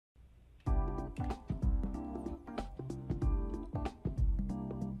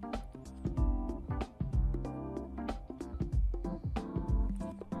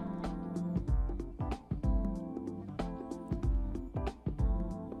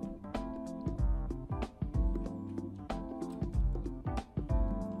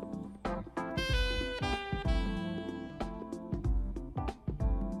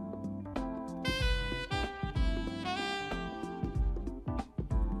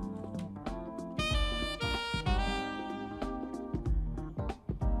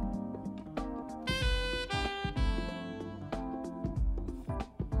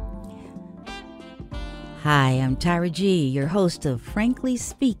Hi, I'm Tyra G, your host of Frankly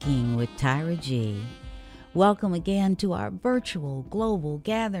Speaking with Tyra G. Welcome again to our virtual global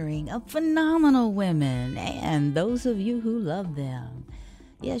gathering of phenomenal women and those of you who love them.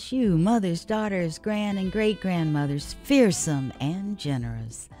 Yes, you, mothers, daughters, grand and great-grandmothers, fearsome and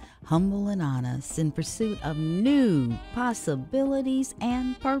generous, humble and honest, in pursuit of new possibilities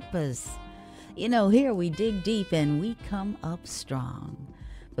and purpose. You know, here we dig deep and we come up strong.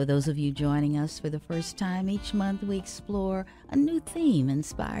 For those of you joining us for the first time, each month we explore a new theme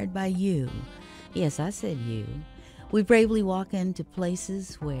inspired by you. Yes, I said you. We bravely walk into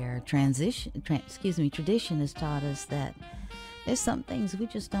places where tradition has taught us that there's some things we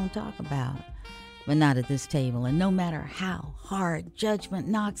just don't talk about, but not at this table. And no matter how hard judgment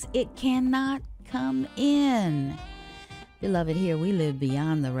knocks, it cannot come in. Beloved, here we live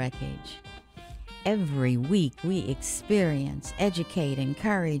beyond the wreckage. Every week we experience, educate,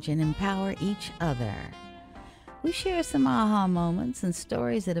 encourage, and empower each other. We share some aha moments and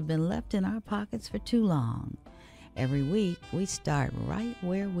stories that have been left in our pockets for too long. Every week we start right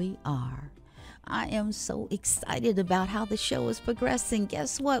where we are. I am so excited about how the show is progressing.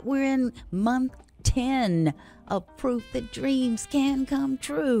 Guess what? We're in month 10 of proof that dreams can come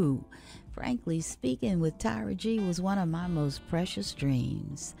true. Frankly Speaking with Tyra G was one of my most precious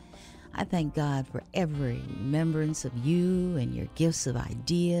dreams. I thank God for every remembrance of you and your gifts of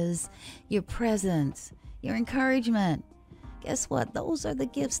ideas, your presence, your encouragement. Guess what? Those are the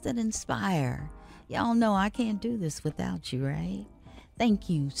gifts that inspire. Y'all know I can't do this without you, right? Thank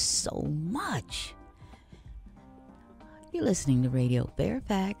you so much. You're listening to Radio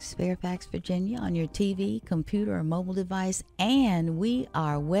Fairfax, Virginia, on your TV, computer, or mobile device, and we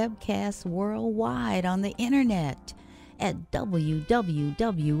are webcast worldwide on the internet at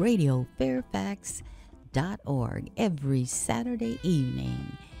www.radiofairfax.org every Saturday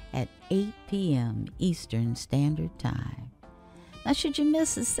evening at 8 p.m. Eastern Standard Time. Now, should you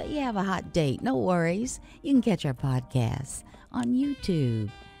miss us, say you have a hot date, no worries. You can catch our podcasts on YouTube,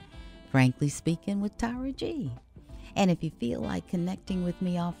 Frankly Speaking with Tyra G. And if you feel like connecting with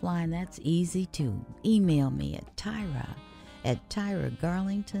me offline, that's easy too. Email me at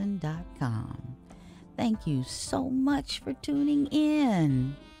tyragarlington.com. Thank you so much for tuning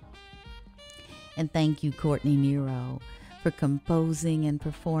in. And thank you, Courtney Nero, for composing and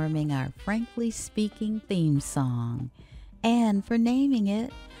performing our Frankly Speaking theme song, and for naming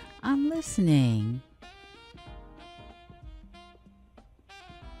it I'm Listening.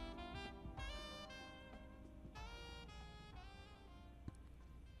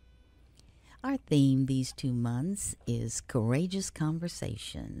 Our theme these 2 months is courageous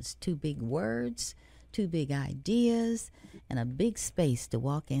conversations. 2 big words, 2 big ideas, and a big space to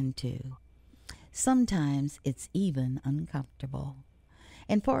walk into. Sometimes it's even uncomfortable.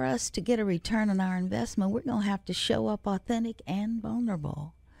 And for us to get a return on our investment, we're going to have to show up authentic and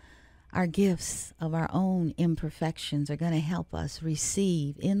vulnerable. Our gifts of our own imperfections are going to help us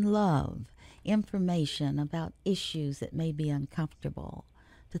receive in love information about issues that may be uncomfortable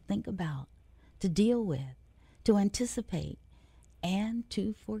to think about, to deal with, to anticipate, and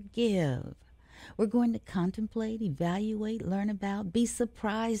to forgive. We're going to contemplate, evaluate, learn about, be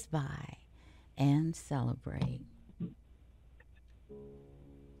surprised by, and celebrate.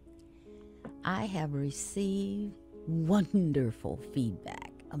 I have received wonderful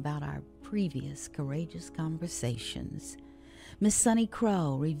feedback about our previous courageous conversations. Miss Sunny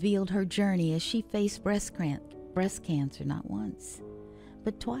Crow revealed her journey as she faced breast cancer not once,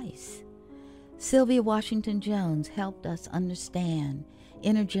 but twice. Sylvia Washington Jones helped us understand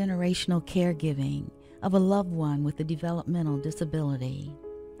intergenerational caregiving of a loved one with a developmental disability.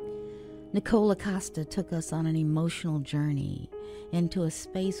 Nicole Acosta took us on an emotional journey into a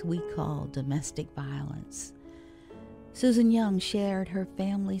space we call domestic violence. Susan Young shared her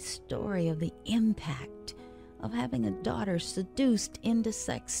family's story of the impact of having a daughter seduced into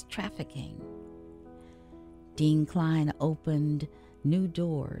sex trafficking. Dean Klein opened new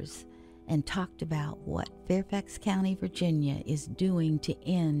doors and talked about what Fairfax County, Virginia is doing to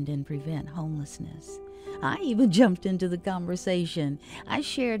end and prevent homelessness. I even jumped into the conversation. I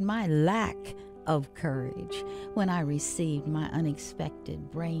shared my lack of courage when I received my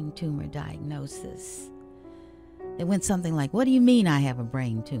unexpected brain tumor diagnosis. It went something like, "What do you mean I have a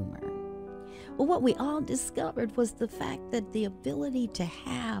brain tumor?" Well, what we all discovered was the fact that the ability to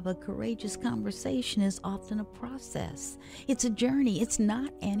have a courageous conversation is often a process. It's a journey. It's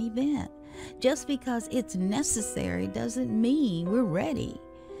not an event. Just because it's necessary doesn't mean we're ready.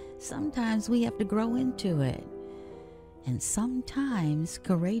 Sometimes we have to grow into it. And sometimes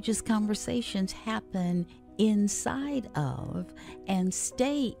courageous conversations happen inside of and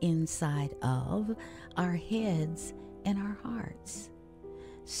stay inside of our heads and our hearts.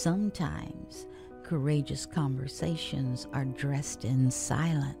 Sometimes courageous conversations are dressed in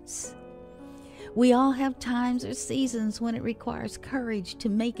silence. We all have times or seasons when it requires courage to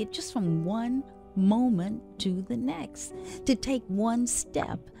make it just from one moment to the next, to take one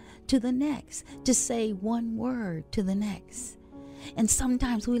step to the next, to say one word to the next. And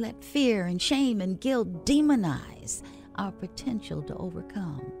sometimes we let fear and shame and guilt demonize our potential to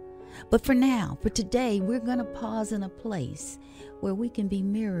overcome. But for now, for today, we're going to pause in a place where we can be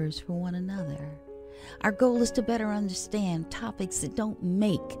mirrors for one another. Our goal is to better understand topics that don't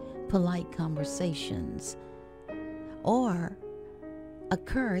make polite conversations or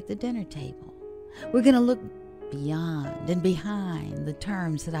occur at the dinner table. We're going to look beyond and behind the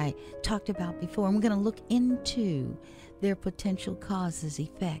terms that I talked about before, and we're going to look into their potential causes,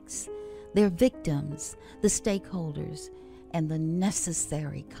 effects, their victims, the stakeholders, and the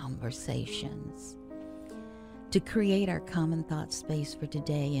necessary conversations. To create our common thought space for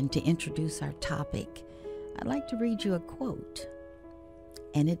today and to introduce our topic, I'd like to read you a quote.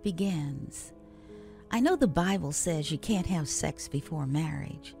 And it begins, "I know the Bible says you can't have sex before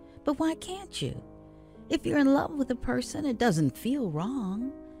marriage, but why can't you? If you're in love with a person, it doesn't feel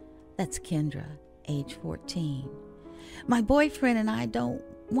wrong." That's Kendra, age 14. "My boyfriend and I don't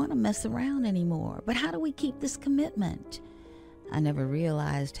want to mess around anymore, but how do we keep this commitment? I never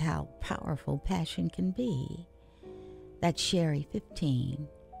realized how powerful passion can be." That's Sherry, 15.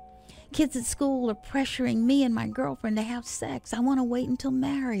 "Kids at school are pressuring me and my girlfriend to have sex. I want to wait until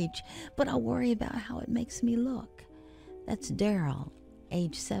marriage, but I worry about how it makes me look." That's Daryl,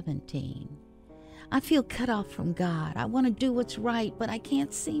 age 17. "I feel cut off from God. I want to do what's right, but I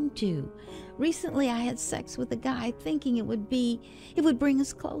can't seem to. Recently I had sex with a guy thinking it would bring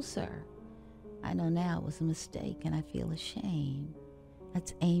us closer. I know now it was a mistake and I feel ashamed."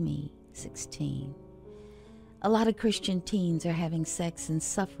 That's Amy, 16. "A lot of Christian teens are having sex and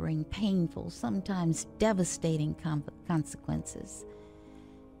suffering painful, sometimes devastating consequences.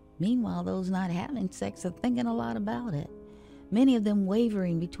 Meanwhile, those not having sex are thinking a lot about it, many of them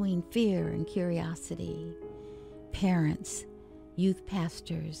wavering between fear and curiosity. Parents, youth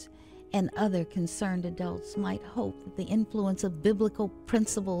pastors, and other concerned adults might hope that the influence of biblical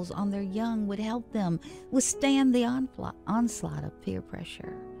principles on their young would help them withstand the onslaught of peer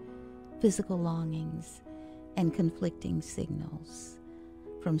pressure, physical longings, and conflicting signals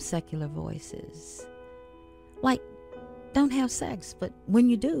from secular voices. Like, don't have sex, but when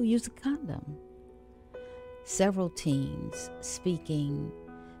you do, use a condom." Several teens speaking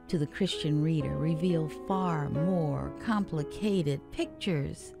to the Christian reader reveal far more complicated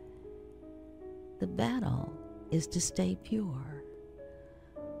pictures. The battle is to stay pure.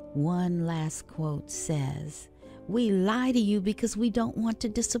 One last quote says, "We lie to you because we don't want to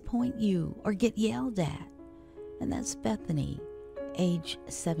disappoint you or get yelled at." And that's Bethany, age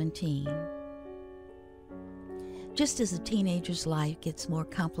 17. Just as a teenager's life gets more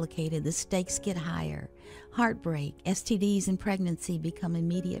complicated, the stakes get higher. Heartbreak, STDs, and pregnancy become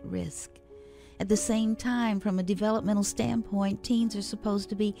immediate risk. At the same time, from a developmental standpoint, teens are supposed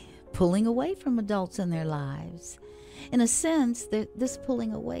to be pulling away from adults in their lives. In a sense, this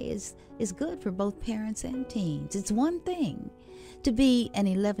pulling away is good for both parents and teens. It's one thing to be an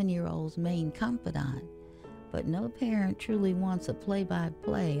 11-year-old's main confidant, but no parent truly wants a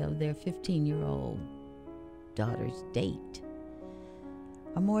play-by-play of their 15-year-old daughter's date.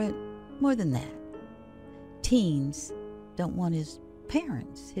 Or more than that, teens don't want his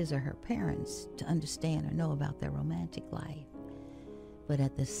or her parents, to understand or know about their romantic life. But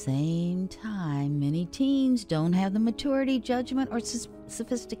at the same time, many teens don't have the maturity, judgment, or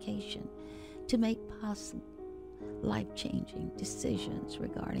sophistication to make possible life-changing decisions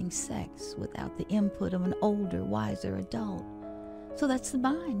regarding sex without the input of an older, wiser adult. So that's the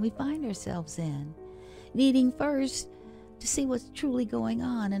bind we find ourselves in, needing first to see what's truly going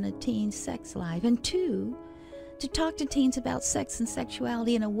on in a teen's sex life, and two, to talk to teens about sex and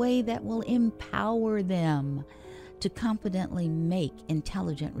sexuality in a way that will empower them to confidently make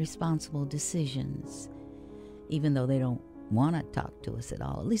intelligent, responsible decisions, even though they don't want to talk to us at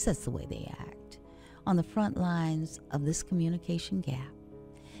all. At least that's the way they act. On the front lines of this communication gap,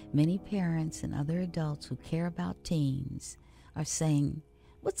 many parents and other adults who care about teens are saying,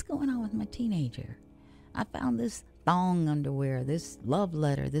 "What's going on with my teenager? I found this thong underwear, this love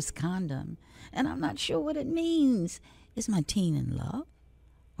letter, this condom, and I'm not sure what it means. Is my teen in love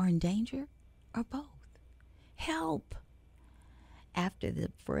or in danger or both? Help." After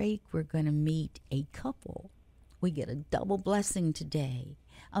the break, we're going to meet a couple. We get a double blessing today,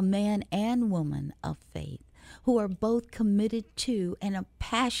 a man and woman of faith who are both committed to and are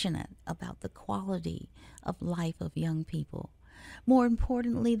passionate about the quality of life of young people. More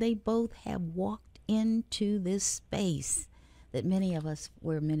importantly, they both have walked into this space that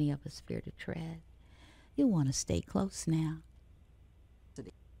where many of us fear to tread. You'll want to stay close now.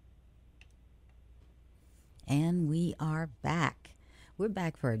 And we are back. We're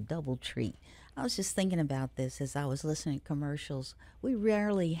back for a double treat. I was just thinking about this as I was listening to commercials. We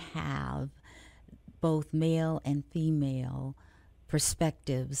rarely have both male and female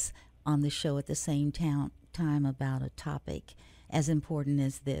perspectives on the show at the same time about a topic as important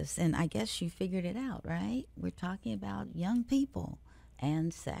as this. And I guess you figured it out, right? We're talking about young people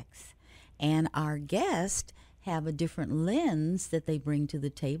and sex. And our guests have a different lens that they bring to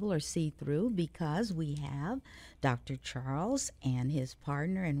the table or see through, because we have Dr. Charles and his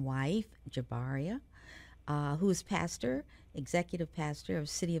partner and wife, Jabaria, who is executive pastor of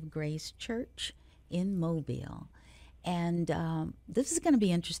City of Grace Church in Mobile. And this is going to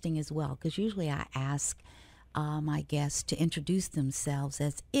be interesting as well, because usually I ask my guests to introduce themselves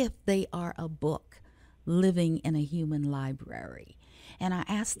as if they are a book living in a human library. And I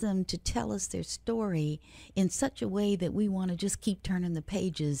ask them to tell us their story in such a way that we want to just keep turning the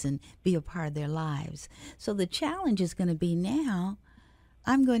pages and be a part of their lives. So the challenge is going to be now,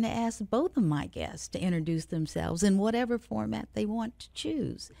 I'm going to ask both of my guests to introduce themselves in whatever format they want to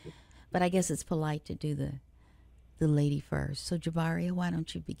choose. But I guess it's polite to do the lady first. So Jabaria, why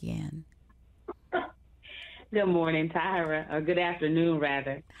don't you begin? Good morning, Tyra, or good afternoon,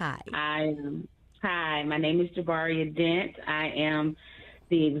 rather. Hi. Hi, my name is Jabaria Dent. I am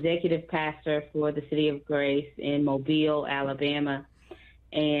the executive pastor for the City of Grace in Mobile, Alabama.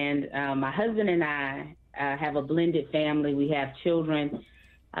 And my husband and I have a blended family. We have children,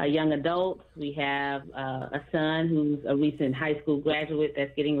 young adults. We have a son who's a recent high school graduate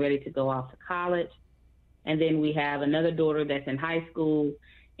that's getting ready to go off to college. And then we have another daughter that's in high school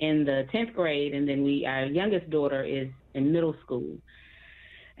in the 10th grade. And then our youngest daughter is in middle school.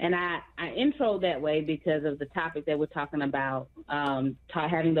 And I intro that way because of the topic that we're talking about,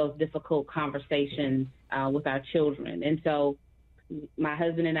 having those difficult conversations with our children. And so my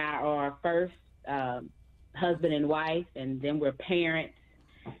husband and I are first husband and wife, and then we're parents,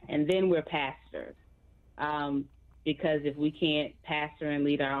 and then we're pastors. Because if we can't pastor and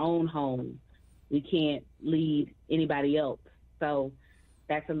lead our own home, we can't lead anybody else. So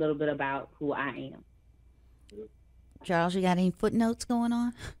that's a little bit about who I am. Charles, you got any footnotes going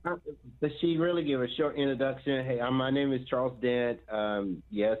on? Does she really give a short introduction? Hey, my name is Charles Dent.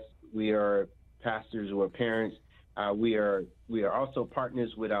 Yes, we are pastors. We're parents. We are also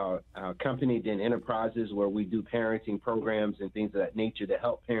partners with our company, Dent Enterprises, where we do parenting programs and things of that nature to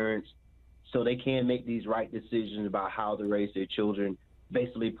help parents so they can make these right decisions about how to raise their children.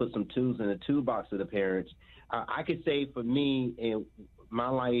 Basically, put some tools in the toolbox of the parents. I could say for me in my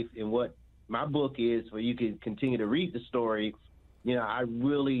life and what my book is, where you can continue to read the story. You know, I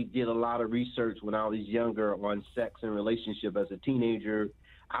really did a lot of research when I was younger on sex and relationship as a teenager.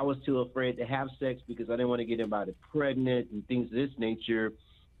 I was too afraid to have sex because I didn't want to get anybody pregnant and things of this nature,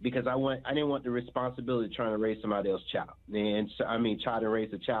 because I didn't want the responsibility of trying to raise somebody else's child. And so, try to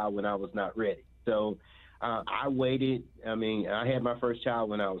raise a child when I was not ready. So I waited. I had my first child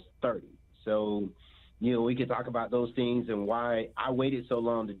when I was 30. So, we could talk about those things, and why I waited so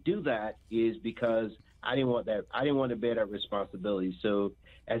long to do that is because I didn't want that. I didn't want to bear that responsibility. So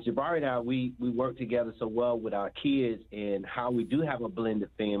as Jabaria and I, we work together so well with our kids, and how we do have a blended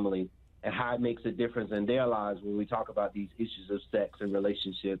family, and how it makes a difference in their lives when we talk about these issues of sex and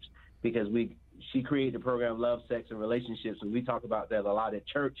relationships, because she created the program Love, Sex, and Relationships, and we talk about that a lot at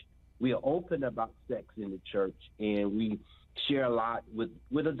church. We are open about sex in the church, and we share a lot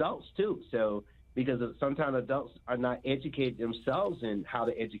with adults too. So because sometimes adults are not educated themselves in how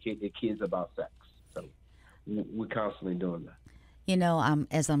to educate their kids about sex. So we're constantly doing that.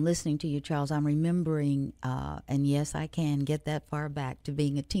 As I'm listening to you, Charles, I'm remembering, and yes, I can get that far back to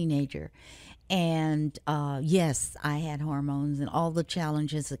being a teenager. And yes, I had hormones and all the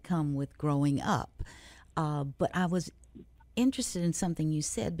challenges that come with growing up. But I was interested in something you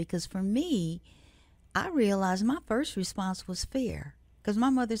said, because for me, I realized my first response was fear. Because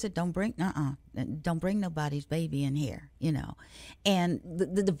my mother said, don't bring nobody's baby in here, and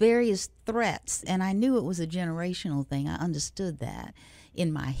the various threats. And I knew it was a generational thing. I understood that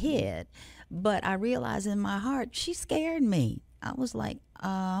in my head, but I realized in my heart, she scared me. I was like,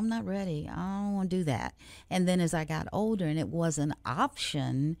 I'm not ready. I don't want to do that. And then as I got older and it was an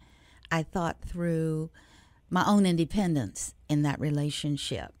option, I thought through my own independence in that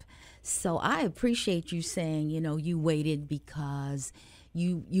relationship. So I appreciate you saying, you waited because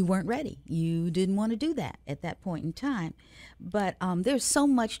you weren't ready. You didn't want to do that at that point in time. But there's so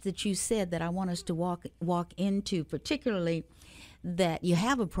much that you said that I want us to walk into, particularly that you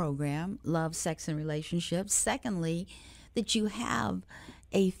have a program, Love, Sex, and Relationships. Secondly, that you have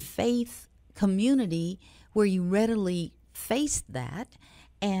a faith community where you readily face that.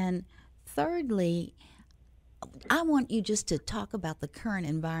 And thirdly, I want you just to talk about the current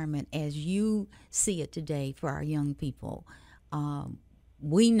environment as you see it today for our young people.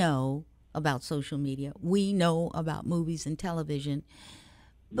 We know about social media. We know about movies and television.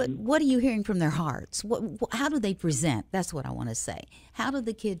 But what are you hearing from their hearts? How do they present? That's what I want to say. How do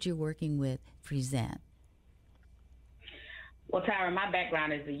the kids you're working with present? Well, Tyra, my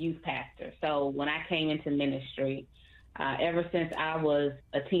background is a youth pastor. So when I came into ministry, ever since I was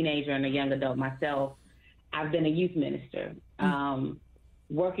a teenager and a young adult myself, I've been a youth minister,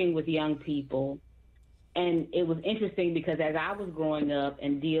 working with young people. And it was interesting because as I was growing up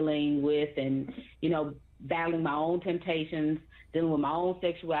and dealing with and, battling my own temptations, dealing with my own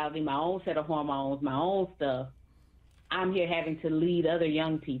sexuality, my own set of hormones, my own stuff, I'm here having to lead other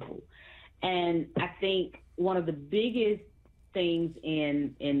young people. And I think one of the biggest things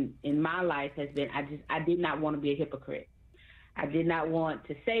in my life has been I did not want to be a hypocrite. I did not want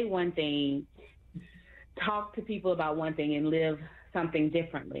to say one thing, talk to people about one thing, and live something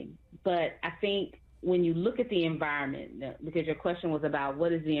differently. But I think when you look at the environment, because your question was about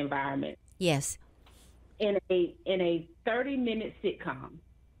what is the environment? Yes. In a 30-minute sitcom,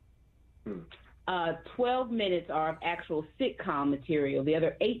 12 minutes are of actual sitcom material. The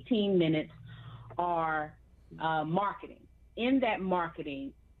other 18 minutes are marketing. In that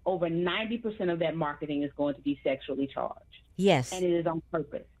marketing, over 90% of that marketing is going to be sexually charged. Yes. And it is on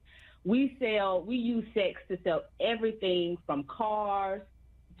purpose. We use sex to sell everything from cars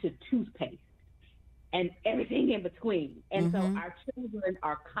to toothpaste and everything in between. And so our children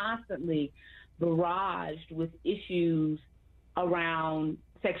are constantly barraged with issues around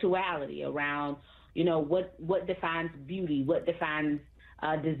sexuality, around, what defines beauty, what defines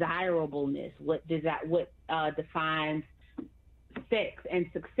desirableness, what defines sex and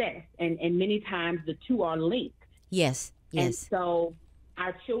success. And many times the two are linked. Yes, yes. And so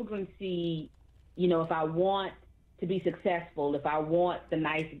our children see, if I want to be successful, if I want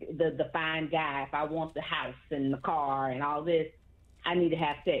the fine guy, if I want the house and the car and all this, I need to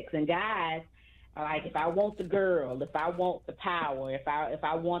have sex. And guys are like, if I want the girl, if I want the power, if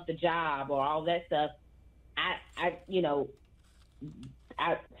I want the job or all that stuff,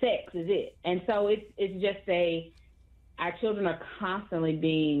 sex is it. And so it's just our children are constantly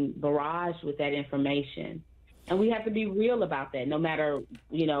being barraged with that information. And we have to be real about that, no matter,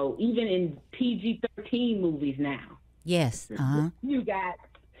 even in PG-13 movies now. Yes. You got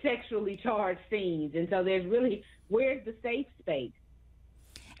sexually charged scenes. And so where's the safe space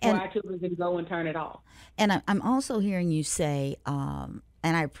where our children can go and turn it off? And I'm also hearing you say, and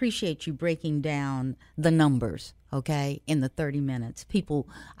I appreciate you breaking down the numbers, okay, in the 30 minutes. People,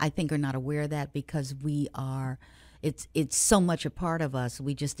 I think, are not aware of that because it's so much a part of us,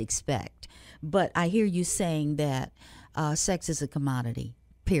 we just expect. But I hear you saying that sex is a commodity,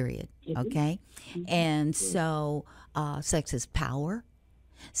 period, okay? And so sex is power,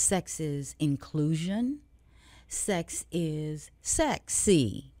 sex is inclusion, sex is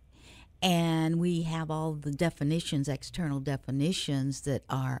sexy. And we have all the definitions, external definitions that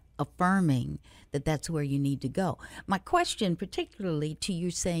are affirming that that's where you need to go. My question, particularly to you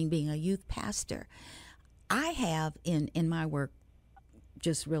saying being a youth pastor, I have in my work,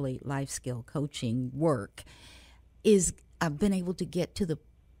 just really life skill coaching work, is I've been able to get to the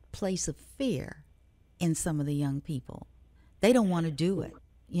place of fear in some of the young people. They don't want to do it,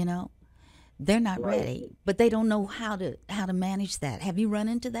 They're not ready, but they don't know how to manage that. Have you run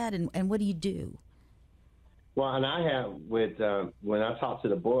into that, and what do you do? Well, and I have when I talk to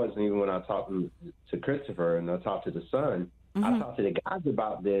the boys, and even when I talk to Christopher and I talk to the son, I talk to the guys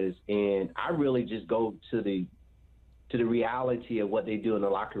about this, and I really just go to the reality of what they do in the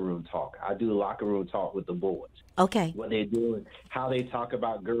locker room talk. I do locker room talk with the boys. Okay. What they're doing, how they talk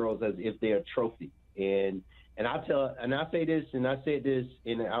about girls as if they're a trophy. And I say this, and I said this,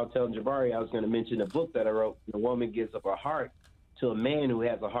 and I'll tell Jabaria I was going to mention a book that I wrote. The woman gives up her heart to a man who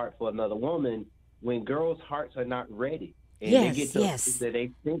has a heart for another woman. When girls' hearts are not ready, and they get to that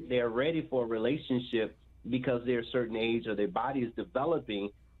they think they're ready for a relationship because they're a certain age or their body is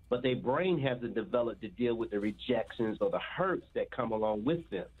developing, but their brain hasn't developed to deal with the rejections or the hurts that come along with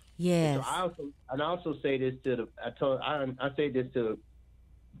them. Yes. So I also say this to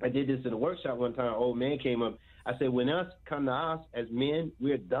I did this in a workshop one time. An old man came up. I say, when us come to us as men,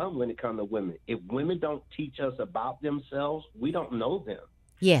 we're dumb when it comes to women. If women don't teach us about themselves, we don't know them.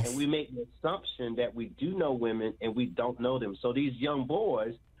 Yes. And we make the assumption that we do know women and we don't know them. So these young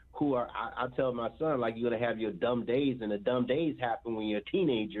boys who are, I tell my son, like, you're going to have your dumb days, and the dumb days happen when you're a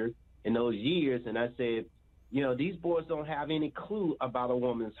teenager in those years. And I said, you know, these boys don't have any clue about a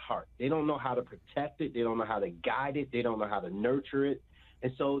woman's heart. They don't know how to protect it. They don't know how to guide it. They don't know how to nurture it.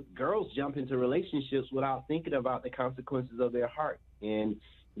 And so girls jump into relationships without thinking about the consequences of their heart. And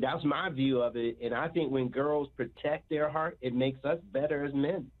that's my view of it. And I think when girls protect their heart, it makes us better as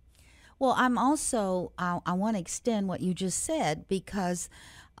men. Well, I'm also, I want to extend what you just said, because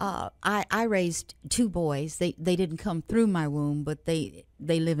I raised two boys. They didn't come through my womb, but they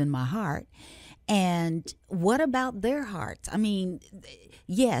live in my heart. And what about their hearts? I mean,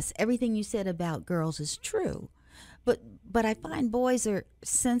 yes, everything you said about girls is true, but I find boys are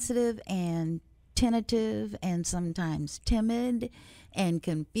sensitive and tentative and sometimes timid and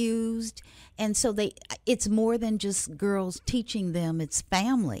confused. And so it's more than just girls teaching them, it's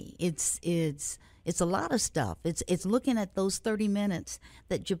family. It's a lot of stuff. It's looking at those 30 minutes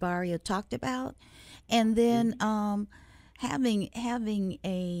that Jabaria talked about, and then having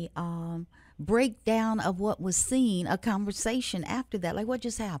a breakdown of what was seen, a conversation after that, like what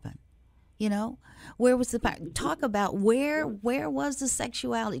just happened. You know, where was the talk about where was the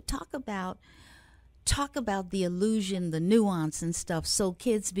sexuality? Talk about the illusion, the nuance and stuff, so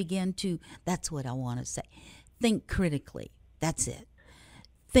kids begin to, that's what I want to say, think critically. That's it.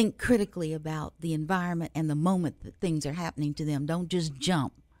 Think critically about the environment and the moment that things are happening to them. Don't just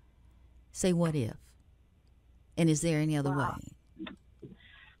jump. Say, what if? And is there any other way?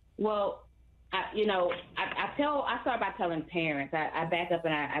 Well, I start by telling parents. I back up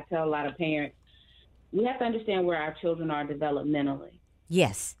and I tell a lot of parents, we have to understand where our children are developmentally.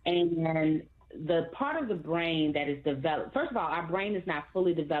 Yes. And the part of the brain that is developed, first of all, our brain is not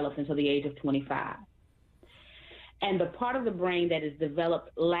fully developed until the age of 25. And the part of the brain that is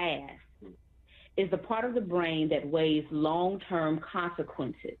developed last is the part of the brain that weighs long-term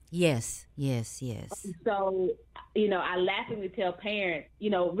consequences. Yes. So, I laughingly tell parents,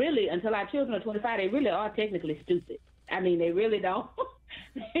 really, until our children are 25, they really are technically stupid. I mean, they really don't.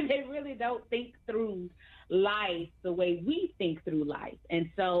 They really don't think through life the way we think through life. And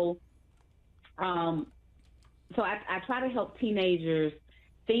so, I try to help teenagers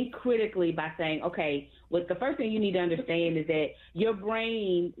think critically by saying, okay, the first thing you need to understand is that your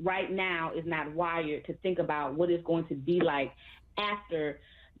brain right now is not wired to think about what it's going to be like after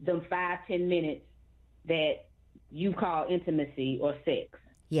the 5-10 minutes that you call intimacy or sex.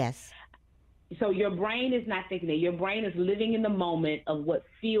 Yes. So your brain is not thinking that. Your brain is living in the moment of what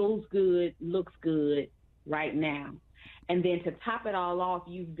feels good, looks good right now. And then to top it all off,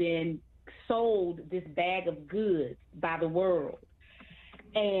 you've been sold this bag of goods by the world.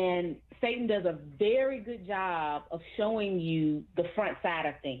 And Satan does a very good job of showing you the front side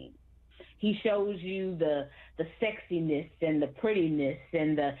of things. He shows you the sexiness and the prettiness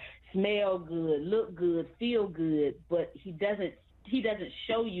and the smell good, look good, feel good, but he doesn't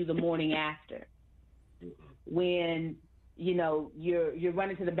show you the morning after. When you're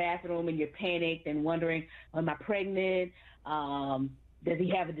running to the bathroom and you're panicked and wondering, am I pregnant? Does he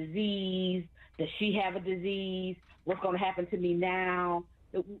have a disease? Does she have a disease? What's going to happen to me now?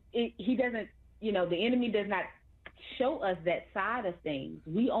 He doesn't, the enemy does not show us that side of things.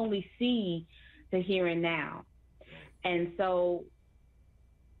 We only see the here and now. And so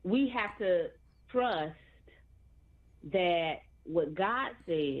we have to trust that what God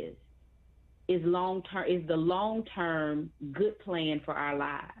says is the long-term good plan for our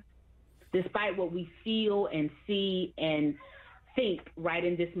lives, despite what we feel and see and think right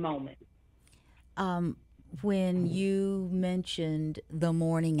in this moment. When you mentioned the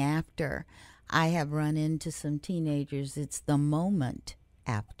morning after, I have run into some teenagers. It's the moment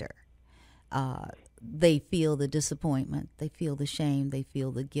after. They feel the disappointment, they feel the shame, they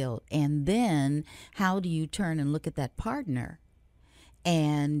feel the guilt. And then how do you turn and look at that partner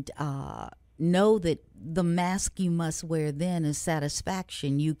and know that the mask you must wear then is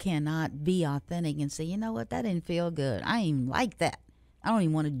satisfaction? You cannot be authentic and say, you know what, that didn't feel good. I ain't even like that. I don't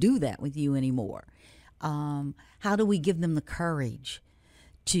even want to do that with you anymore. How do we give them the courage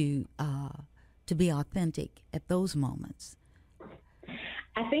to be authentic at those moments?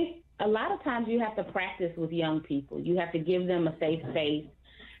 I think a lot of times you have to practice with young people. You have to give them a safe space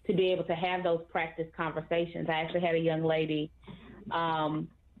to be able to have those practice conversations. I actually had a young lady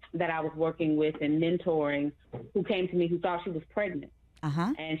that I was working with and mentoring who came to me who thought she was pregnant.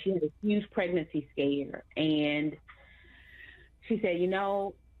 Uh-huh. And she had a huge pregnancy scare. And she said,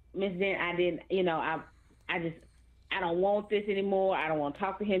 Miss Dent, I I don't want this anymore. I don't want to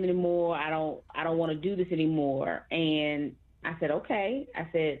talk to him anymore. I don't want to do this anymore. And I said, okay. I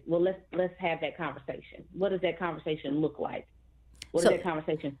said, well, let's have that conversation. What does that conversation look like? What does that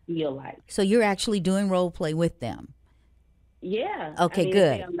conversation feel like? So you're actually doing role play with them. Yeah. Okay, I mean,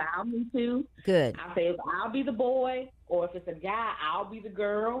 good. if they allow me to, Good. I'll say if I'll be the boy, or if it's a guy, I'll be the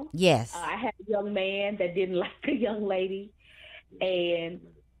girl. Yes. I had a young man that didn't like a young lady, and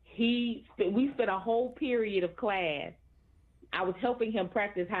we spent a whole period of class. I was helping him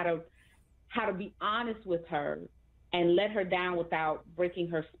practice how to be honest with her and let her down without breaking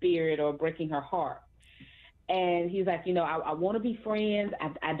her spirit or breaking her heart. And he's like, I want to be friends.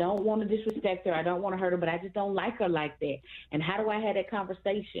 I don't want to disrespect her. I don't want to hurt her, but I just don't like her like that. And how do I have that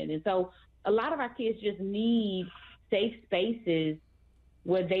conversation? And so a lot of our kids just need safe spaces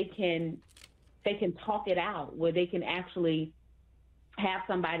where they can talk it out, where they can actually have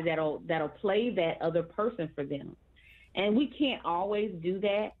somebody that'll play that other person for them. And we can't always do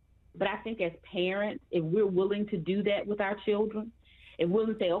that, but I think as parents, if we're willing to do that with our children, if we're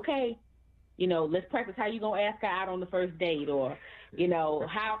willing to say, okay, let's practice how you gonna ask her out on the first date, or,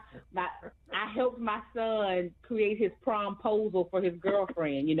 I helped my son create his promposal for his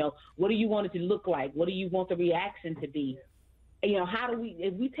girlfriend. What do you want it to look like? What do you want the reaction to be?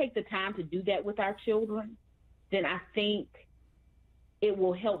 If we take the time to do that with our children, then I think it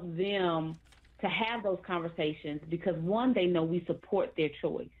will help them to have those conversations, because one, they know we support their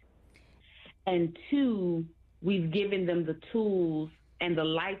choice. And two, we've given them the tools and the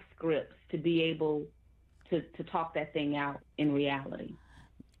life scripts to be able to talk that thing out in reality.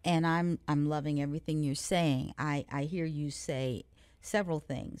 And I'm loving everything you're saying. I hear you say several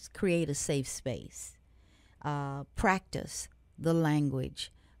things. Create a safe space. Practice the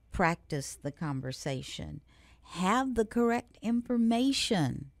language. Practice the conversation. Have the correct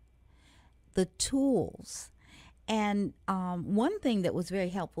information, the tools. And one thing that was very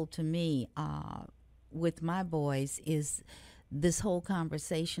helpful to me with my boys is this whole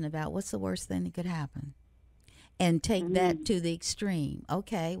conversation about what's the worst thing that could happen, and take that to the extreme.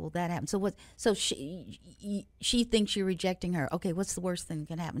 Okay, well, that happened. So what? So she thinks you're rejecting her. Okay, what's the worst thing that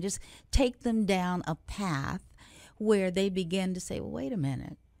can happen? Just take them down a path where they begin to say, well, wait a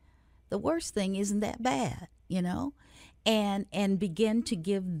minute, the worst thing isn't that bad, and begin to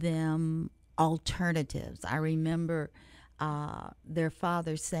give them alternatives. I remember their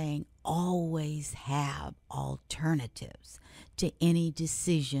father saying, always have alternatives to any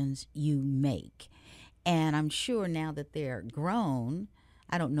decisions you make. And I'm sure now that they're grown,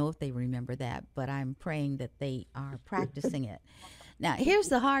 I don't know if they remember that, but I'm praying that they are practicing it. Now, here's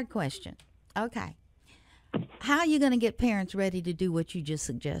the hard question. Okay. How are you going to get parents ready to do what you just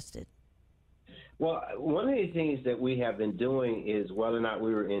suggested? Well, one of the things that we have been doing is whether or not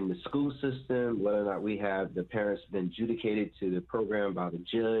we were in the school system, whether or not we have the parents been adjudicated to the program by the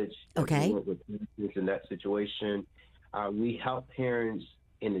judge. Okay. With in that situation, we help parents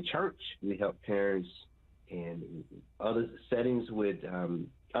in the church. We help parents in other settings with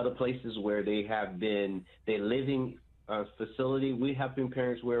other places where they're living facility. We helping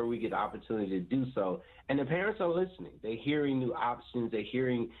parents where we get the opportunity to do so. And the parents are listening. They're hearing new options. They're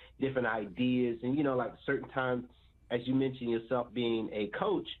hearing different ideas. And, like certain times, as you mentioned yourself being a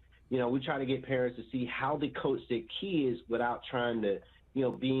coach, we try to get parents to see how they coach their kids without trying to,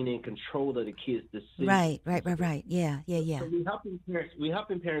 being in control of the kids' decisions. Right. Yeah. So we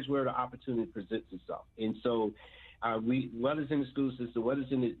helping parents where the opportunity presents itself. And so whether it's in the school system, whether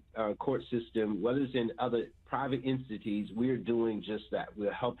it's in the court system, whether it's in other private entities, we're doing just that.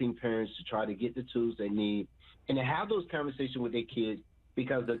 We're helping parents to try to get the tools they need and to have those conversations with their kids,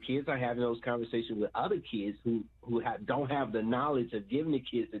 because the kids are having those conversations with other kids who don't have the knowledge of giving the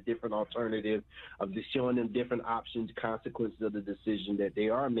kids a different alternative, of just showing them different options, consequences of the decision that they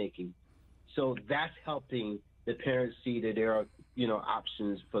are making. So that's helping the parents see that there are,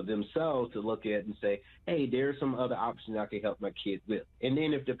 options for themselves to look at and say, hey, there are some other options I can help my kids with. And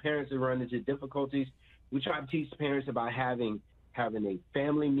then if the parents are running into difficulties, we try to teach parents about having a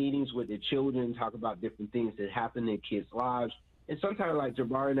family meetings with their children, talk about different things that happen in kids' lives. And sometimes, like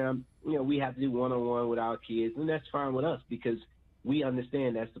Jabaria and I, we have to do one-on-one with our kids, and that's fine with us because we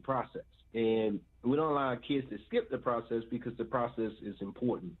understand that's the process. And we don't allow our kids to skip the process because the process is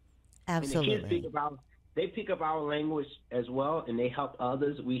important. Absolutely. And the kids they pick up our language as well, and they help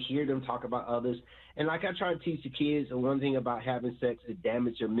others. We hear them talk about others. And like I try to teach the kids, one thing about having sex, it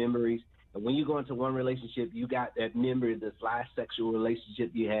damages your memories. And when you go into one relationship, you got that memory of this last sexual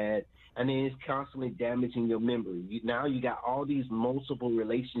relationship you had, and then it's constantly damaging your memory. Now you got all these multiple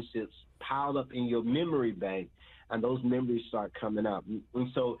relationships piled up in your memory bank, and those memories start coming up.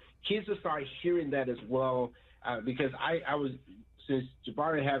 And so kids will start hearing that as well, because I was, since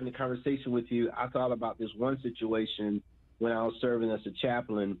Jabaria having a conversation with you, I thought about this one situation when I was serving as a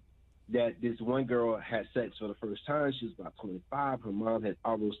chaplain, that this one girl had sex for the first time. She was about 25. Her mom had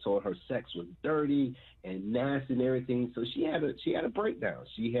always told her sex was dirty and nasty and everything. So she had a breakdown.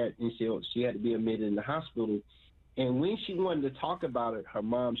 She had to be admitted in the hospital. And when she wanted to talk about it, her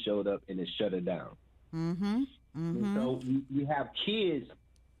mom showed up and it shut her down. Mm-hmm. And so we have kids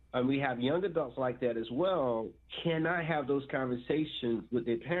and we have young adults like that as well, cannot have those conversations with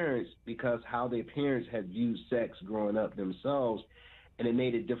their parents because how their parents had viewed sex growing up themselves, and it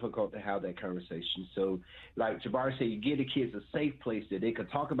made it difficult to have that conversation. So, like Jabaria said, you give the kids a safe place that they could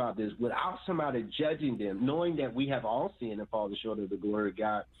talk about this without somebody judging them, knowing that we have all sinned and fallen short of the glory of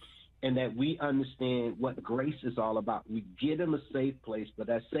God, and that we understand what grace is all about. We give them a safe place, but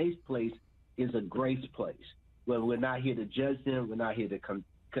that safe place is a grace place. Well, we're not here to judge them. We're not here to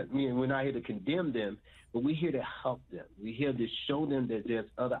we're not here to condemn them, but we're here to help them. We're here to show them that there's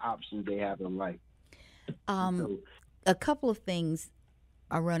other options they have in life. A couple of things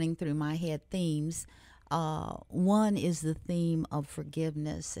are running through my head, themes. One is the theme of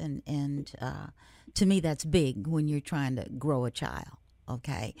forgiveness, and to me that's big when you're trying to grow a child,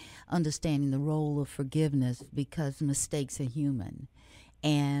 okay? Understanding the role of forgiveness because mistakes are human.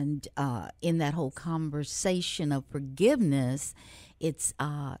 And in that whole conversation of forgiveness, it's,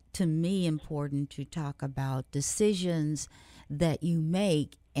 to me, important to talk about decisions that you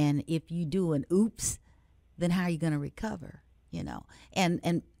make. And if you do an oops, then how are you going to recover, you know?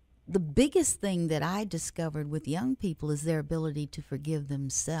 And the biggest thing that I discovered with young people is their ability to forgive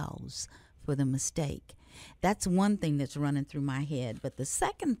themselves for the mistake. That's one thing that's running through my head. But the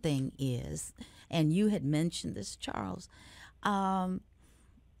second thing is, and you had mentioned this, Charles,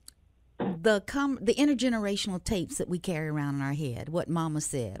 the intergenerational tapes that we carry around in our head, what mama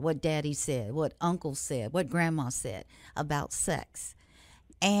said, what daddy said, what uncle said, what grandma said about sex,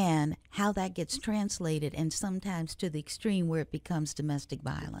 and how that gets translated and sometimes to the extreme where it becomes domestic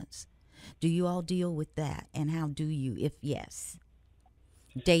violence. Do you all deal with that? And how do you, if yes?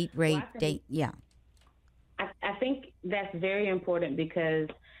 Date, rape, yeah. I think that's very important because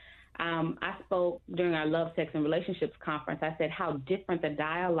I spoke during our Love, Sex, and Relationships conference. I said how different the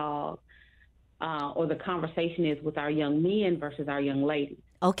dialogue or the conversation is with our young men versus our young ladies.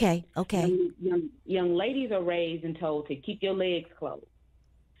 Okay. Young ladies are raised and told to keep your legs closed.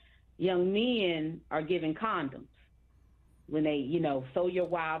 Young men are given condoms when they, sow your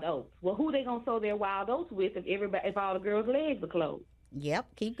wild oats. Well, who they gonna sow their wild oats with if all the girls' legs are closed?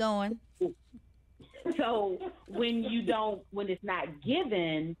 Yep, keep going. So when it's not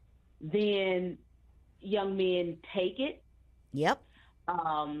given, then young men take it. Yep.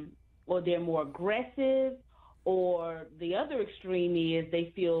 Or they're more aggressive, or the other extreme is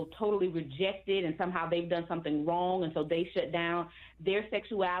they feel totally rejected and somehow they've done something wrong, and so they shut down. Their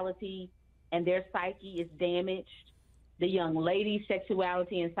sexuality and their psyche is damaged. The young lady's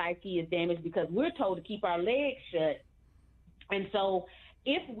sexuality and psyche is damaged because we're told to keep our legs shut. And so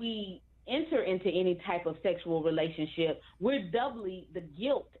if we enter into any type of sexual relationship, we're doubly, the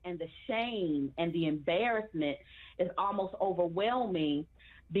guilt and the shame and the embarrassment is almost overwhelming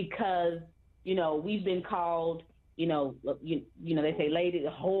because, we've been called, they say ladies,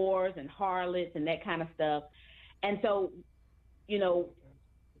 whores and harlots and that kind of stuff. And so,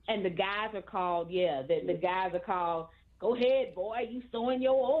 and the guys are called, the guys are called, go ahead, boy, you sowing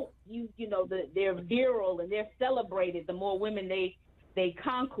your oats. They're virile and they're celebrated the more women they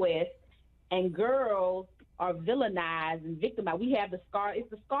conquest. And girls are villainized and victimized. We have it's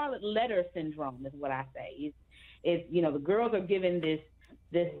the scarlet letter syndrome is what I say. It's the girls are given this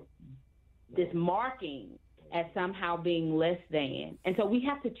marking as somehow being less than. And so we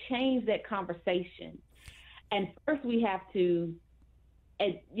have to change that conversation. And first we have to,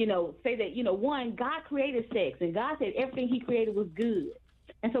 say that, one, God created sex and God said everything he created was good.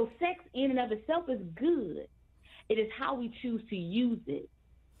 And so sex in and of itself is good. It is how we choose to use it.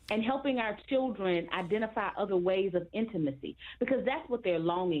 And helping our children identify other ways of intimacy, because that's what they're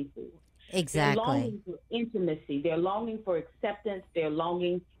longing for. Exactly. They're longing for intimacy. They're longing for acceptance. They're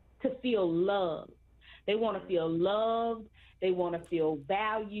longing to feel loved. They want to feel loved. They want to feel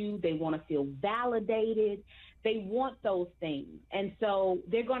valued. They want to feel validated. They want those things. And so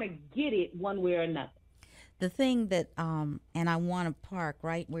they're going to get it one way or another. The thing that, and I want to park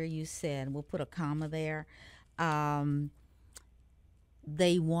right where you said, we'll put a comma there.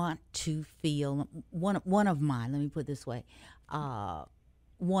 They want to feel one of mine. Let me put it this way.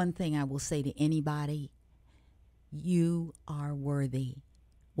 One thing I will say to anybody: you are worthy.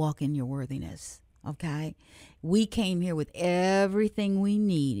 Walk in your worthiness. Okay, we came here with everything we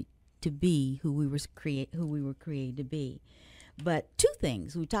need to be who we were created to be. But two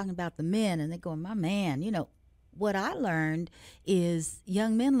things, we're talking about the men, and they're going, my man, what I learned is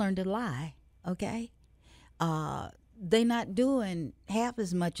young men learn to lie. Okay, they not doing half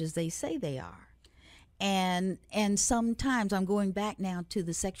as much as they say they are. And sometimes I'm going back now to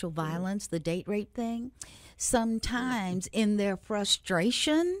the sexual violence, the date rape thing. Sometimes in their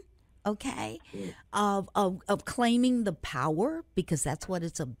frustration, okay, of claiming the power, because that's what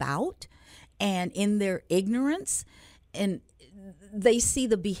it's about, and in their ignorance, and they see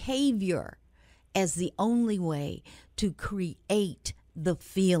the behavior as the only way to create the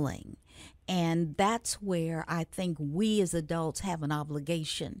feeling. And that's where I think we as adults have an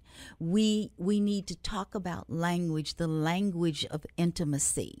obligation. We need to talk about language, the language of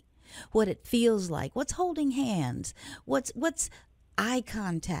intimacy, what it feels like, what's holding hands, what's eye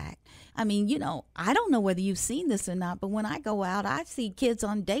contact. I mean, I don't know whether you've seen this or not, but when I go out, I see kids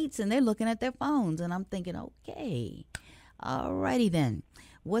on dates and they're looking at their phones, and I'm thinking, okay, alrighty then,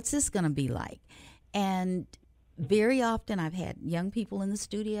 what's this going to be like? And very often I've had young people in the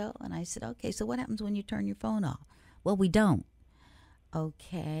studio, and I said, okay, so what happens when you turn your phone off? Well, we don't.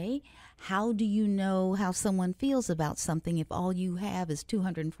 Okay, how do you know how someone feels about something if all you have is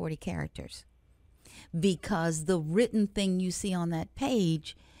 240 characters? Because the written thing you see on that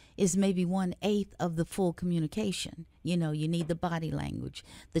page is maybe 1/8 of the full communication. You need the body language,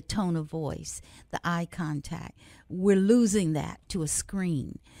 the tone of voice, the eye contact. We're losing that to a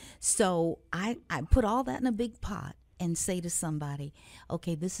screen. So I put all that in a big pot and say to somebody,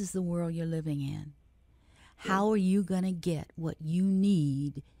 okay, this is the world you're living in. How are you going to get what you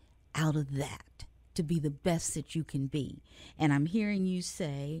need out of that to be the best that you can be? And I'm hearing you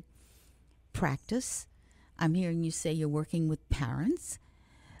say practice. I'm hearing you say you're working with parents.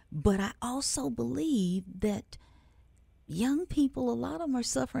 But I also believe that young people, a lot of them are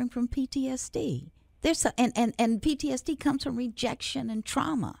suffering from PTSD. And PTSD comes from rejection and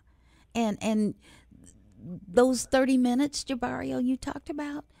trauma. And those 30 minutes, Jabaria, you talked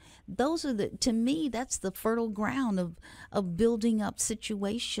about, those are to me, that's the fertile ground of building up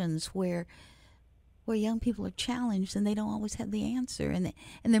situations where young people are challenged and they don't always have the answer, and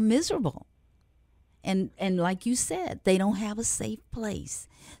they're miserable. And like you said, they don't have a safe place.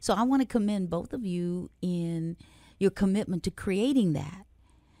 So I want to commend both of you in your commitment to creating that.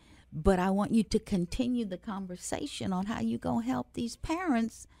 But I want you to continue the conversation on how you going to help these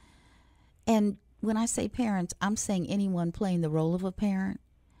parents. And when I say parents, I'm saying anyone playing the role of a parent,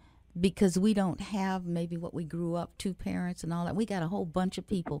 because we don't have maybe what we grew up, two parents and all that. We got a whole bunch of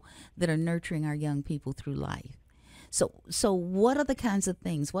people that are nurturing our young people through life. So what are the kinds of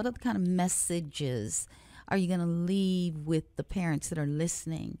things, what are the kind of messages are you going to leave with the parents that are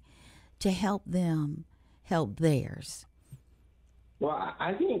listening to help them help theirs? Well,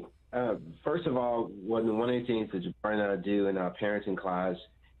 I think, first of all, one of the things that Jabaria and I do in our parenting class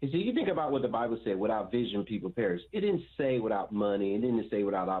is that you think about what the Bible said, without vision, people perish. It didn't say without money. It didn't say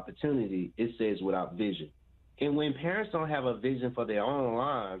without opportunity. It says without vision. And when parents don't have a vision for their own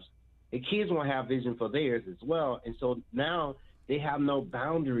lives, the kids won't have vision for theirs as well. And so now they have no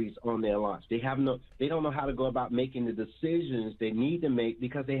boundaries on their lives. They don't know how to go about making the decisions they need to make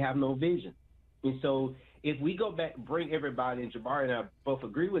because they have no vision. And so if we go back, bring everybody, and Jabaria and I both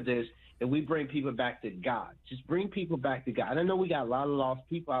agree with this, that we bring people back to God. Just bring people back to God. And I know we got a lot of lost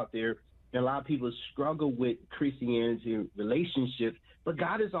people out there, and a lot of people struggle with Christianity relationships, but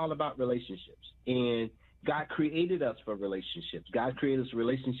God is all about relationships. And God created us for relationships. God created us a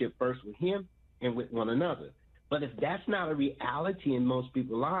relationship first with him and with one another. But if that's not a reality in most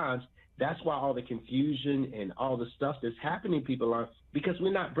people's lives, that's why all the confusion and all the stuff that's happening in people's lives, because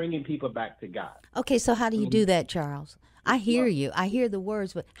we're not bringing people back to God. Okay, so how do you do that, Charles? I hear you. I hear the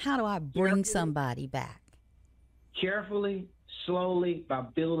words, but how do I bring somebody back? Carefully, slowly, by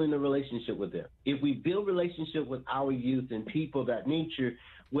building a relationship with them. If we build relationship with our youth and people that nature,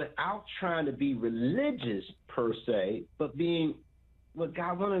 without trying to be religious per se, but being what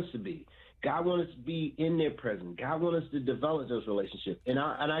God wants us to be. God wants us to be in their presence. God wants us to develop those relationships. And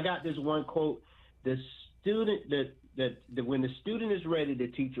I got this one quote: the student that when the student is ready, the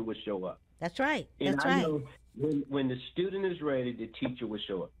teacher will show up. That's right. And That's I right. know when the student is ready, the teacher will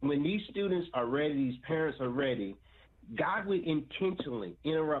show up. When these students are ready, these parents are ready, God will intentionally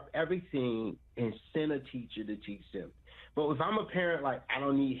interrupt everything and send a teacher to teach them. But if I'm a parent, like, I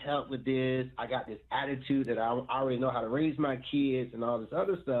don't need help with this, I got this attitude that I already know how to raise my kids and all this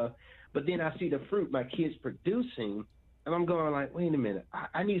other stuff, but then I see the fruit my kids producing, and I'm going like, wait a minute,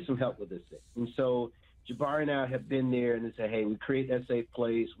 I need some help with this thing. And so Jabari and I have been there and they say, hey, we create that safe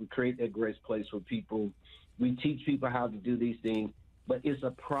place. We create that grace place for people. We teach people how to do these things, but it's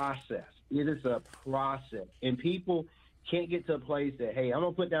a process. It is a process. And people can't get to a place that, hey, I'm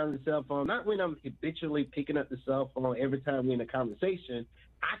going to put down the cell phone. Not when I'm habitually picking up the cell phone every time we're in a conversation.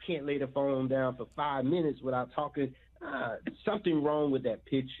 I can't lay the phone down for 5 minutes without talking. Something wrong with that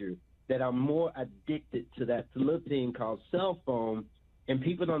picture, that I'm more addicted to that little thing called cell phone, and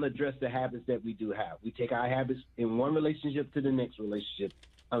people don't address the habits that we do have. We take our habits in one relationship to the next relationship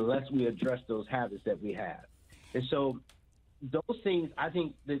unless we address those habits that we have. And so those things, I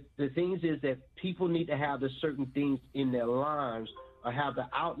think the things is that people need to have the certain things in their lives or have the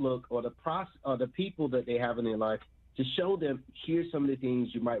outlook or the process or the people that they have in their life to show them, here's some of the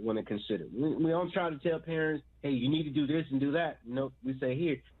things you might want to consider. We don't try to tell parents, hey, you need to do this and do that. No, we say,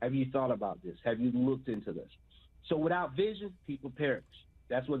 here, have you thought about this? Have you looked into this? So without vision, people perish.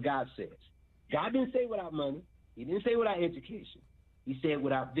 That's what God says. God didn't say without money. He didn't say without education. He said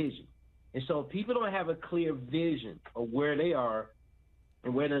without vision. And so if people don't have a clear vision of where they are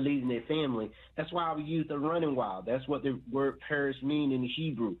and where they're leading their family, that's why we use the running wild. That's what the word perish mean in the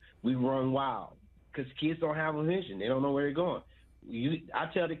Hebrew. We run wild because kids don't have a vision. They don't know where they're going. I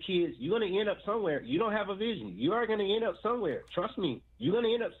tell the kids, you're going to end up somewhere. You don't have a vision. You are going to end up somewhere. Trust me, you're going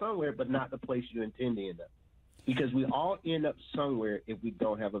to end up somewhere, but not the place you intend to end up. Because we all end up somewhere if we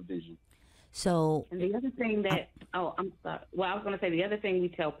don't have a vision. So, and the other thing that, I'm sorry. Well, I was going to say the other thing we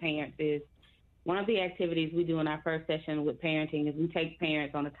tell parents is one of the activities we do in our first session with parenting is we take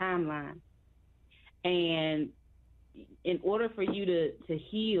parents on a timeline. And in order for you to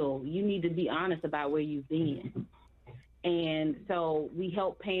heal, you need to be honest about where you've been. And so we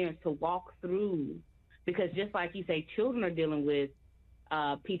help parents to walk through, because just like you say, children are dealing with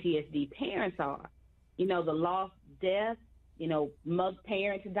PTSD, parents are. You know, the loss, death, you know, most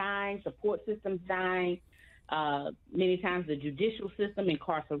parents dying, support systems dying, many times the judicial system,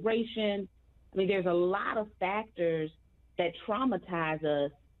 incarceration. I mean, there's a lot of factors that traumatize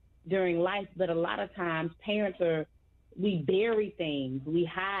us during life, but a lot of times we bury things, we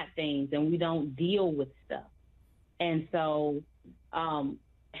hide things, and we don't deal with stuff. And so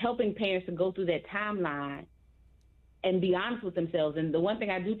helping parents to go through that timeline and be honest with themselves. And the one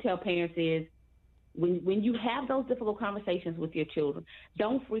thing I do tell parents is, when you have those difficult conversations with your children,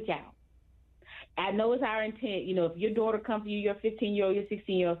 don't freak out. I know it's our intent. You know, if your daughter comes to you, your 15-year-old, your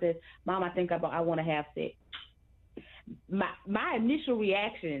 16-year-old says, Mom, I think I want to have sex. My initial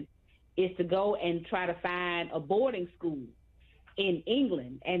reaction is to go and try to find a boarding school in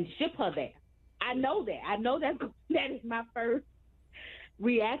England and ship her there. I know that is my first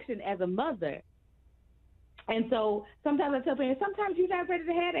reaction as a mother. And so sometimes I tell parents, sometimes you're not ready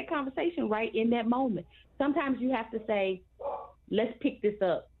to have that conversation right in that moment. Sometimes you have to say, let's pick this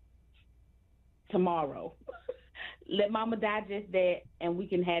up tomorrow. Let mama digest that and we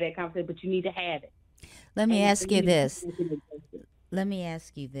can have that conversation, but you need to have it. Let me ask you this.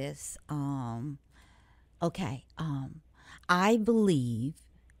 I believe,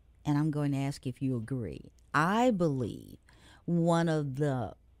 and I'm going to ask if you agree, I believe one of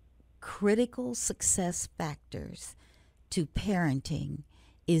the critical success factors to parenting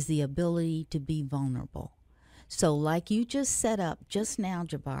is the ability to be vulnerable. So like you just set up just now,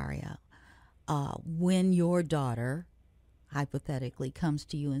 Jabaria, when your daughter hypothetically comes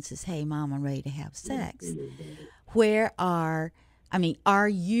to you and says, hey, Mom, I'm ready to have sex, are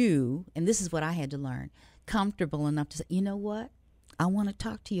you, and this is what I had to learn, comfortable enough to say, you know what, I want to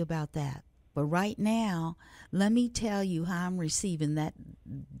talk to you about that. But right now, let me tell you how I'm receiving that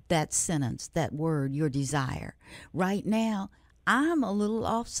sentence, that word, your desire. Right now, I'm a little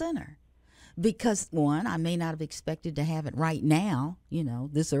off center because, one, I may not have expected to have it right now,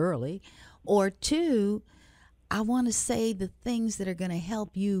 this early. Or two, I want to say the things that are going to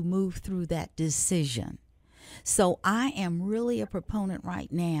help you move through that decision. So I am really a proponent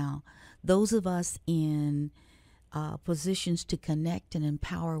right now, those of us in positions to connect and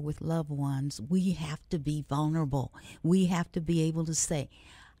empower with loved ones, we have to be vulnerable. We have to be able to say,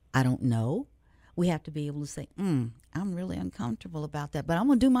 I don't know. We have to be able to say, I'm really uncomfortable about that, but I'm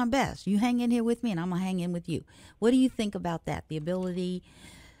going to do my best. You hang in here with me and I'm going to hang in with you. What do you think about that? The ability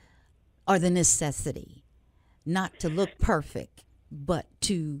or the necessity not to look perfect, but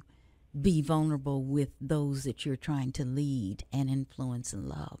to be vulnerable with those that you're trying to lead and influence and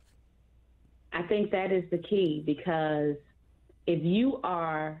love? I think that is the key, because if you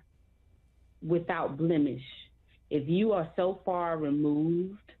are without blemish, if you are so far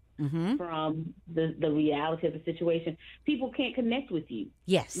removed from the reality of the situation, people can't connect with you.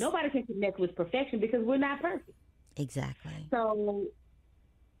 Yes. Nobody can connect with perfection because we're not perfect. Exactly. So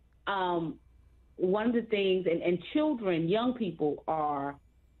one of the things, and children, young people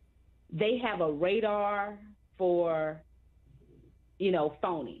they have a radar for,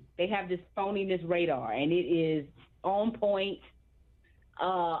 phony. They have this phoniness radar, and it is on point,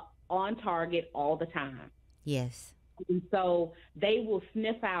 on target all the time. Yes. And so they will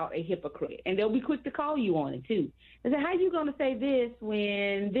sniff out a hypocrite, and they'll be quick to call you on it too. And say, "How are you going to say this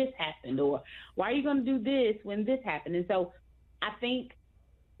when this happened?" Or "Why are you going to do this when this happened?" And so I think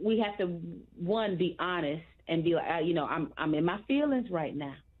we have to, one, be honest and be like, I'm in my feelings right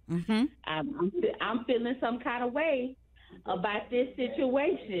now. Mm-hmm. I'm feeling some kind of way about this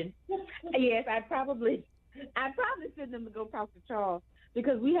situation. Yes, I probably send them to go talk to Charles,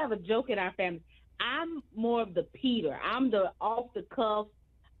 because we have a joke in our family. I'm more of the Peter. I'm the off the cuff,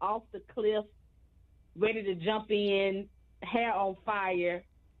 off the cliff, ready to jump in, hair on fire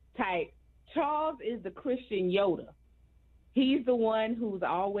type. Charles is the Christian Yoda. He's the one who's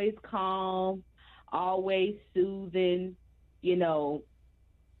always calm, always soothing, and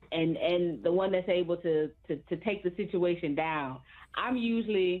the one that's able to take the situation down. I'm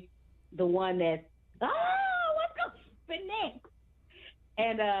usually the one that's, what's going to happen next?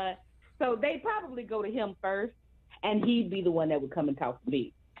 And so they probably go to him first, and he'd be the one that would come and talk to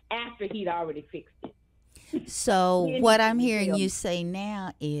me after he'd already fixed it. So what I'm hearing you say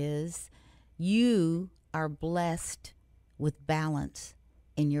now is you are blessed with balance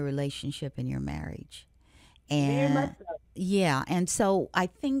in your relationship and your marriage. And very much so. Yeah, and so I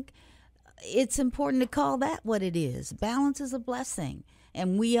think it's important to call that what it is. Balance is a blessing.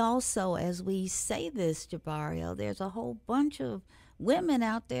 And we also, as we say this, Jabaria, there's a whole bunch of women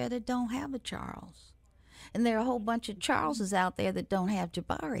out there that don't have a Charles. And there are a whole bunch of Charleses out there that don't have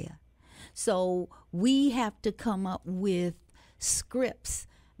Jabaria. So we have to come up with scripts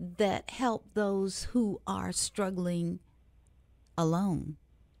that help those who are struggling alone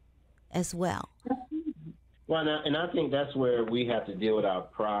as well. Well, and I think that's where we have to deal with our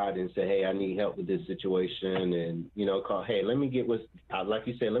pride and say, "Hey, I need help with this situation," and call, "Hey, let me get like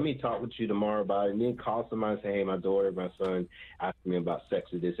you said, let me talk with you tomorrow about it," and then call somebody and say, "Hey, my daughter, my son asked me about sex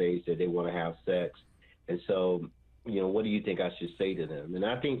at this age, that they want to have sex, and so what do you think I should say to them?" And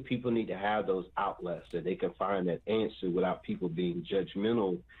I think people need to have those outlets that they can find that answer without people being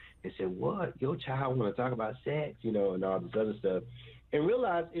judgmental and say, "What? Your child want to talk about sex?" and all this other stuff. And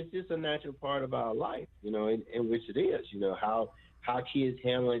realize it's just a natural part of our life, in which it is, how kids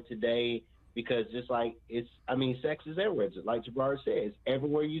handle it today, because just like sex is everywhere. Just like Jabaria says,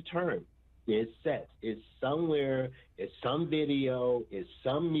 everywhere you turn, it's sex. It's somewhere, it's some video, it's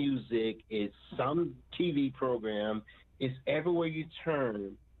some music, it's some TV program. It's everywhere you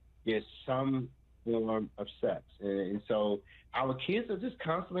turn, there's some form of sex. And so our kids are just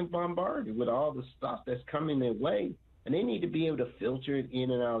constantly bombarded with all the stuff that's coming their way. And they need to be able to filter it in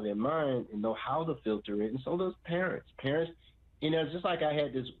and out of their mind and know how to filter it. And so those parents, just like I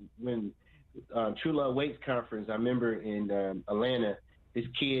had this when True Love Waits conference, I remember in Atlanta,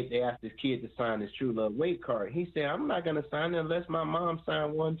 they asked this kid to sign this True Love Wait card. He said, "I'm not going to sign it unless my mom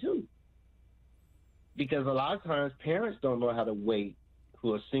signed one too." Because a lot of times parents don't know how to wait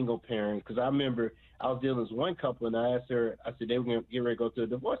who are single parent. Because I remember I was dealing with one couple, and I asked her, I said, they were going to get ready to go through a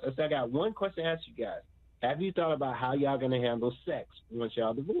divorce. I said, "I got one question to ask you guys. Have you thought about how y'all going to handle sex once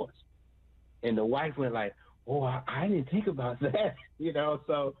y'all divorce?" And the wife went like, "Oh, I didn't think about that."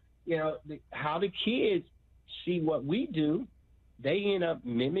 So, how the kids see what we do, they end up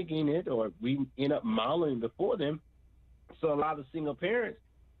mimicking it, or we end up modeling before them. So a lot of single parents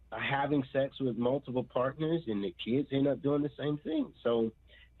are having sex with multiple partners, and the kids end up doing the same thing. So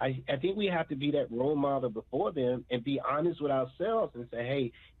I think we have to be that role model before them and be honest with ourselves and say,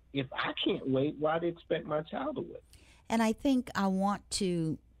 "Hey, if I can't wait, why do you expect my child to wait?" And I think I want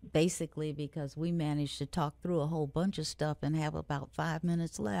to basically, because we managed to talk through a whole bunch of stuff and have about 5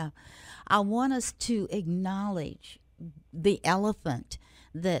 minutes left, I want us to acknowledge the elephant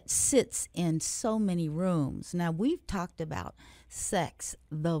that sits in so many rooms. Now, we've talked about sex,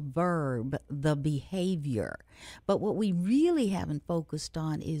 the verb, the behavior, but what we really haven't focused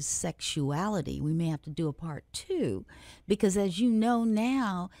on is sexuality. We may have to do a part 2, because as you know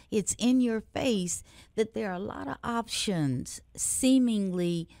now, it's in your face that there are a lot of options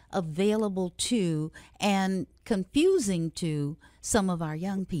seemingly available to and confusing to some of our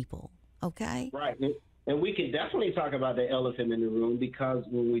young people. Okay? Right. And we can definitely talk about the elephant in the room, because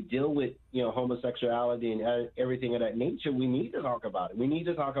when we deal with, homosexuality and everything of that nature, we need to talk about it. We need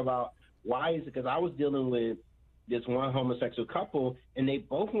to talk about why is it, because I was dealing with this one homosexual couple, and they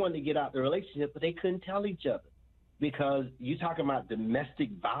both wanted to get out the relationship, but they couldn't tell each other, because you talking about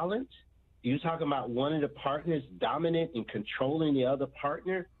domestic violence, you talking about one of the partners dominant and controlling the other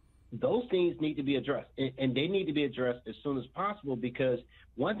partner. those things need to be addressed, and they need to be addressed as soon as possible, because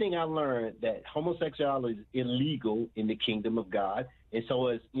one thing I learned, that homosexuality is illegal in the kingdom of God, and so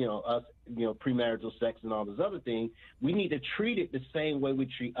is, us, premarital sex and all those other things. We need to treat it the same way we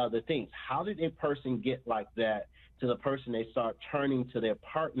treat other things. How did a person get like that to the person they start turning to their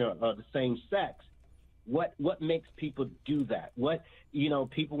partner of the same sex? What makes people do that?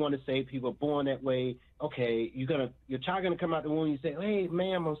 People want to say people are born that way. Okay, your child gonna come out the womb. You say, hey,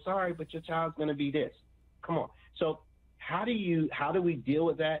 ma'am, I'm sorry, but your child's gonna be this. Come on. So how do we deal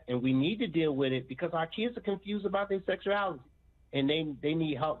with that? And we need to deal with it, because our kids are confused about their sexuality, and they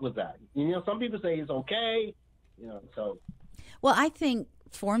need help with that. Some people say it's okay. So. Well, I think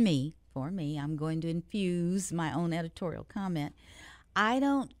for me, I'm going to infuse my own editorial comment. I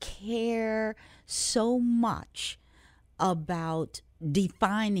don't care so much about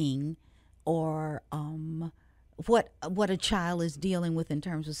defining or what a child is dealing with in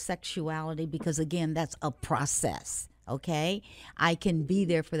terms of sexuality, because again, that's a process. Okay, I can be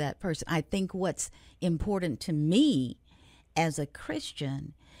there for that person. I think what's important to me as a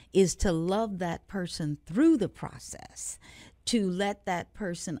Christian is to love that person through the process, to let that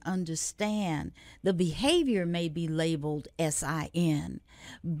person understand the behavior may be labeled SIN,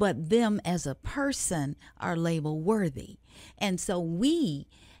 but them as a person are label worthy. And so we,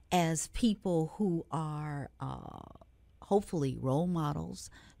 as people who are hopefully role models,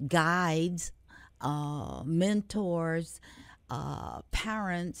 guides, mentors,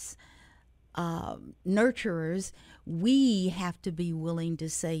 parents, nurturers, we have to be willing to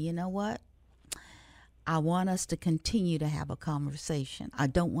say, you know what? I want us to continue to have a conversation. I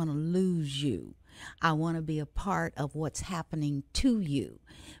don't want to lose you. I want to be a part of what's happening to you,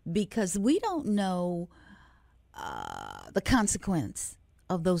 because we don't know the consequence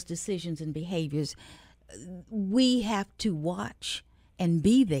of those decisions and behaviors. We have to watch and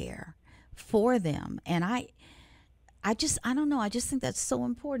be there for them. And I don't know. I just think that's so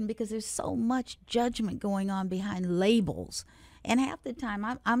important, because there's so much judgment going on behind labels. And half the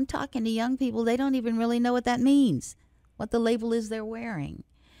time I'm talking to young people, they don't even really know what that means, what the label is they're wearing.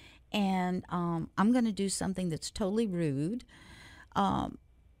 And I'm going to do something that's totally rude.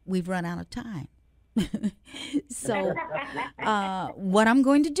 We've run out of time. So what I'm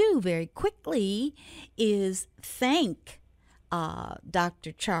going to do very quickly is thank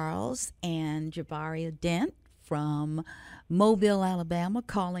Dr. Charles and Jabaria Dent from Mobile, Alabama,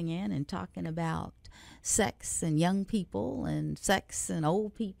 calling in and talking about sex and young people and sex and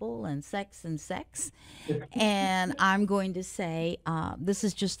old people and sex and sex. And I'm going to say this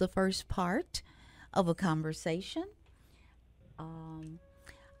is just the first part of a conversation.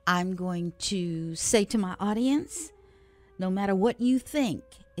 I'm going to say to my audience, no matter what you think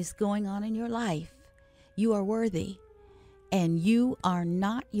is going on in your life, you are worthy, and you are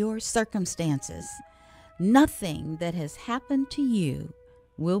not your circumstances. Nothing that has happened to you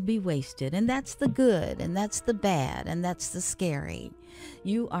will be wasted. And that's the good, and that's the bad, and that's the scary.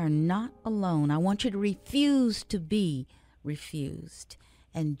 You are not alone. I want you to refuse to be refused.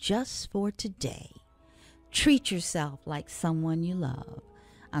 And just for today, treat yourself like someone you love.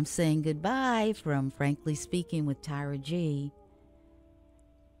 I'm saying goodbye from Frankly Speaking with Tyra G.